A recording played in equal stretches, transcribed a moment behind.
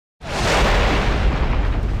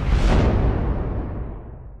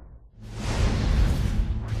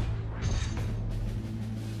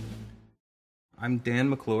I'm Dan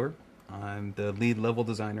McClure. I'm the lead level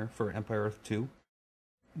designer for Empire Earth 2.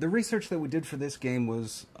 The research that we did for this game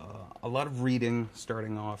was a lot of reading,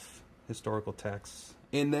 starting off historical texts.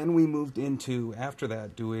 And then we moved into, after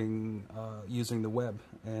that, doing using the web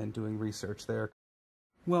and doing research there.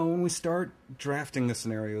 Well, when we start drafting the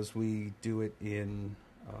scenarios, we do it in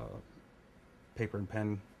paper and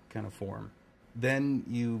pen kind of form. Then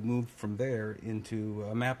you move from there into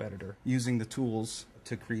a map editor, using the tools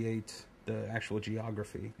to create the actual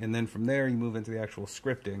geography. And then from there you move into the actual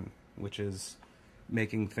scripting, which is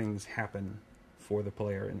making things happen for the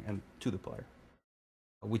player and to the player.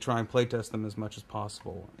 We try and playtest them as much as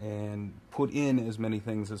possible and put in as many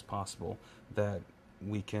things as possible that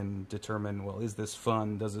we can determine, well, is this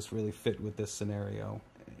fun? Does this really fit with this scenario?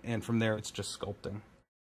 And from there, it's just sculpting.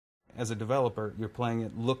 As a developer, you're playing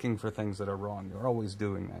it looking for things that are wrong. You're always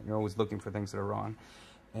doing that. You're always looking for things that are wrong.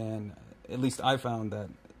 And at least I found that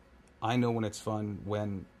I know when it's fun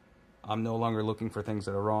when I'm no longer looking for things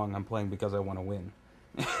that are wrong. I'm playing because I want to win.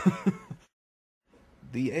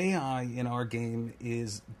 The AI in our game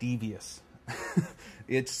is devious.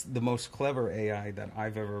 It's the most clever AI that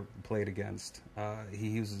I've ever played against. He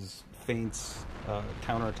uses feints,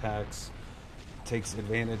 counterattacks, takes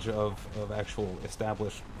advantage of actual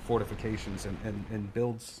established fortifications and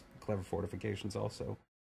builds clever fortifications also.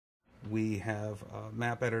 We have a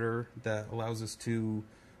map editor that allows us to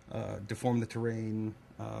deform the terrain,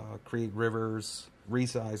 create rivers,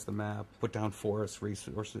 resize the map, put down forest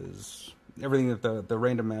resources, everything that the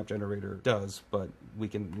random map generator does, but we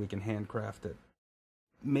can handcraft it.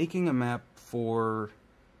 Making a map for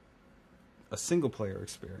a single-player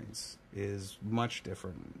experience is much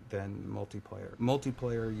different than multiplayer.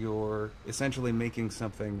 Multiplayer, you're essentially making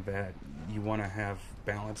something that you want to have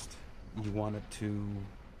balanced. You want it to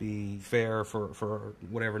be fair for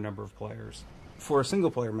whatever number of players. For a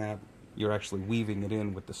single-player map, you're actually weaving it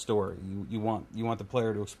in with the story. You want the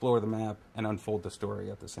player to explore the map and unfold the story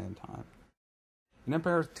at the same time. In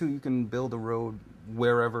Empire Earth 2, you can build a road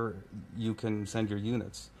wherever you can send your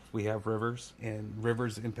units. We have rivers, and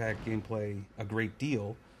rivers impact gameplay a great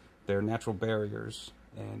deal. They're natural barriers,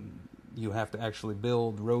 and you have to actually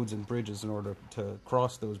build roads and bridges in order to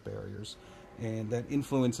cross those barriers. And that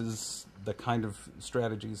influences the kind of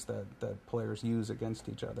strategies that players use against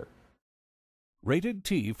each other. Rated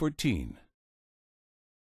T for Teen.